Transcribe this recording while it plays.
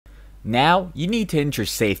Now you need to enter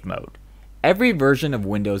safe mode. Every version of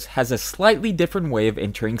Windows has a slightly different way of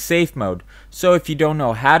entering safe mode, so if you don't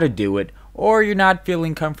know how to do it, or you're not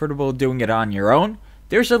feeling comfortable doing it on your own,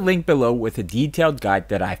 there's a link below with a detailed guide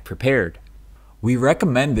that I've prepared. We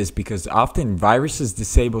recommend this because often viruses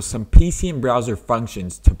disable some PC and browser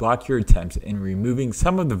functions to block your attempts in removing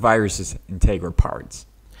some of the virus's integral parts.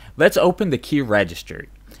 Let's open the key registry.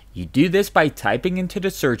 You do this by typing into the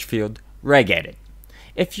search field regedit.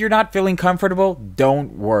 If you're not feeling comfortable,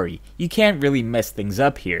 don't worry. You can't really mess things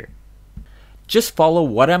up here. Just follow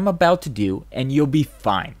what I'm about to do and you'll be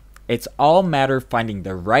fine. It's all a matter of finding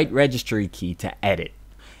the right registry key to edit.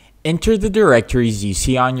 Enter the directories you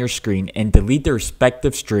see on your screen and delete the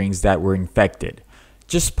respective strings that were infected.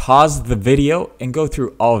 Just pause the video and go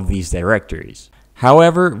through all of these directories.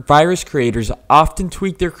 However, virus creators often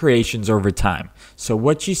tweak their creations over time, so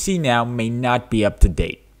what you see now may not be up to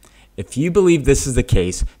date. If you believe this is the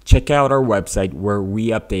case, check out our website where we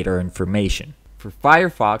update our information. For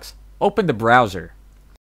Firefox, open the browser.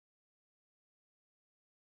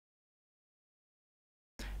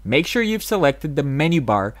 Make sure you've selected the menu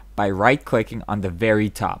bar by right-clicking on the very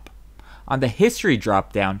top. On the History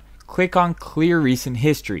drop-down, click on Clear Recent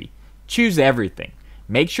History. Choose Everything.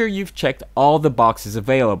 Make sure you've checked all the boxes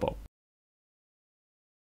available.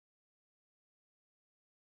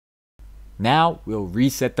 Now we'll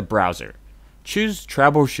reset the browser. Choose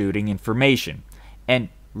Troubleshooting Information and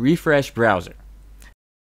Refresh Browser.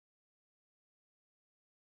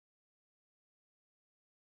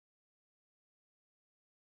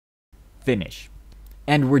 Finish.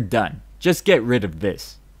 And we're done. Just get rid of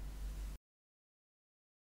this.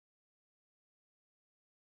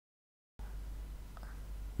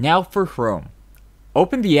 Now for Chrome.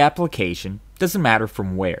 Open the application, doesn't matter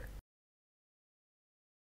from where.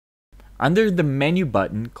 Under the menu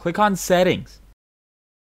button, click on Settings,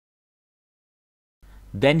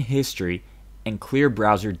 then History, and Clear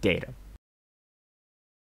Browser Data.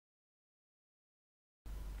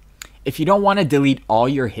 If you don't want to delete all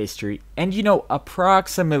your history, and you know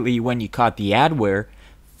approximately when you caught the adware,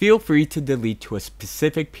 feel free to delete to a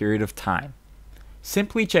specific period of time.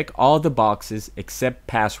 Simply check all the boxes except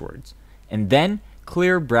passwords, and then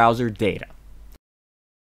Clear Browser Data.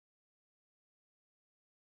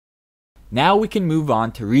 Now we can move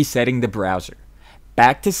on to resetting the browser.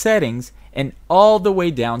 Back to Settings and all the way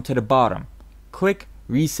down to the bottom. Click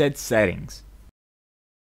Reset Settings.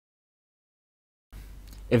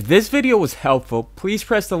 If this video was helpful, please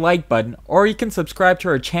press the like button or you can subscribe to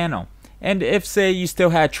our channel. And if say you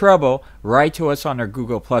still had trouble, write to us on our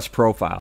Google Plus profile.